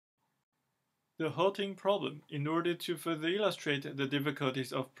The halting problem. In order to further illustrate the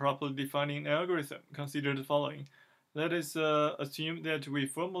difficulties of properly defining an algorithm, consider the following. Let us assume that we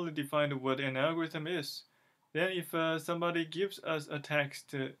formally define what an algorithm is. Then if somebody gives us a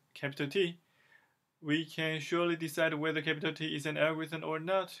text capital T, we can surely decide whether capital T is an algorithm or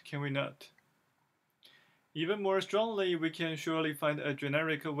not, can we not? Even more strongly, we can surely find a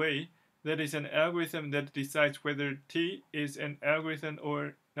generic way that is an algorithm that decides whether T is an algorithm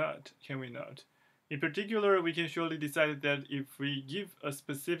or not, can we not? In particular, we can surely decide that if we give a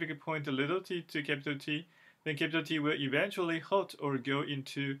specific point little t to capital T, then capital T will eventually halt or go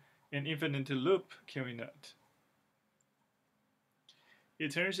into an infinite loop, can we not?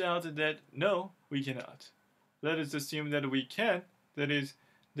 It turns out that no, we cannot. Let us assume that we can, that is,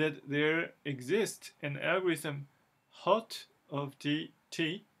 that there exists an algorithm halt of t,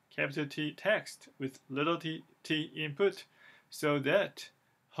 capital T text with little t input, so that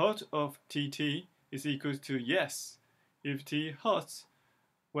halt of tt is equals to yes if t halts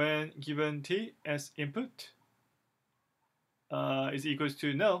when given t as input, is equals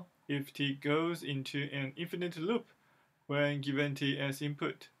to no if t goes into an infinite loop when given t as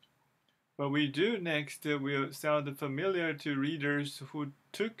input. What we do next will sound familiar to readers who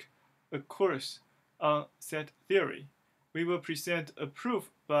took a course on set theory. We will present a proof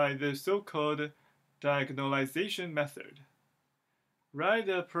by the so-called diagonalization method. Write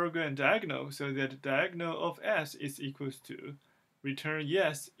the program diagonal so that diagonal of S is equals to return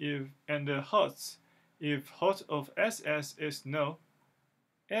yes if and halts if halt of SS is no,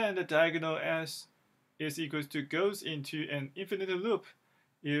 and diagonal S is equals to goes into an infinite loop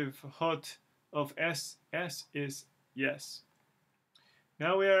if halt of SS is yes.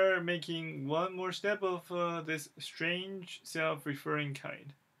 Now we are making one more step of this strange self-referring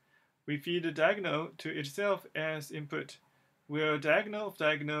kind. We feed the diagonal to itself as input. Will diagonal of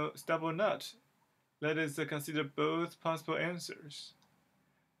diagonal stop or not? Let us consider both possible answers.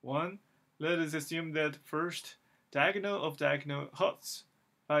 1. Let us assume that first, diagonal of diagonal halts.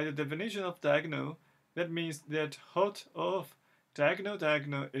 By the definition of diagonal, that means that halt of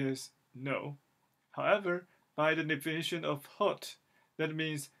diagonal is no. However, by the definition of halt, that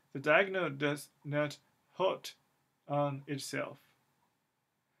means the diagonal does not halt on itself.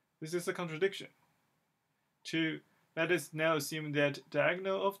 This is a contradiction. 2. Let us now assume that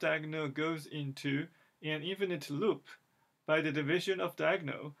diagonal of diagonal goes into an infinite loop. By the division of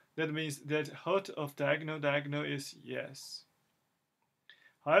diagonal, that means that halt of diagonal is yes.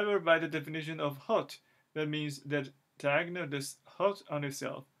 However, by the definition of halt, that means that diagonal does halt on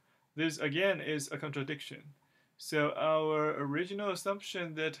itself. This again is a contradiction. So our original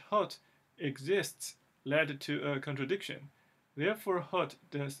assumption that halt exists led to a contradiction. Therefore, halt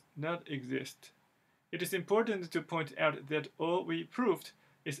does not exist. It is important to point out that all we proved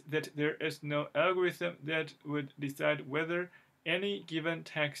is that there is no algorithm that would decide whether any given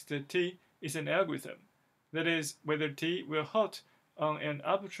text T is an algorithm. That is, whether T will halt on an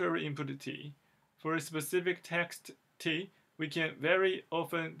arbitrary input T. For a specific text T, we can very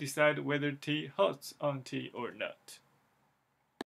often decide whether T halts on T or not.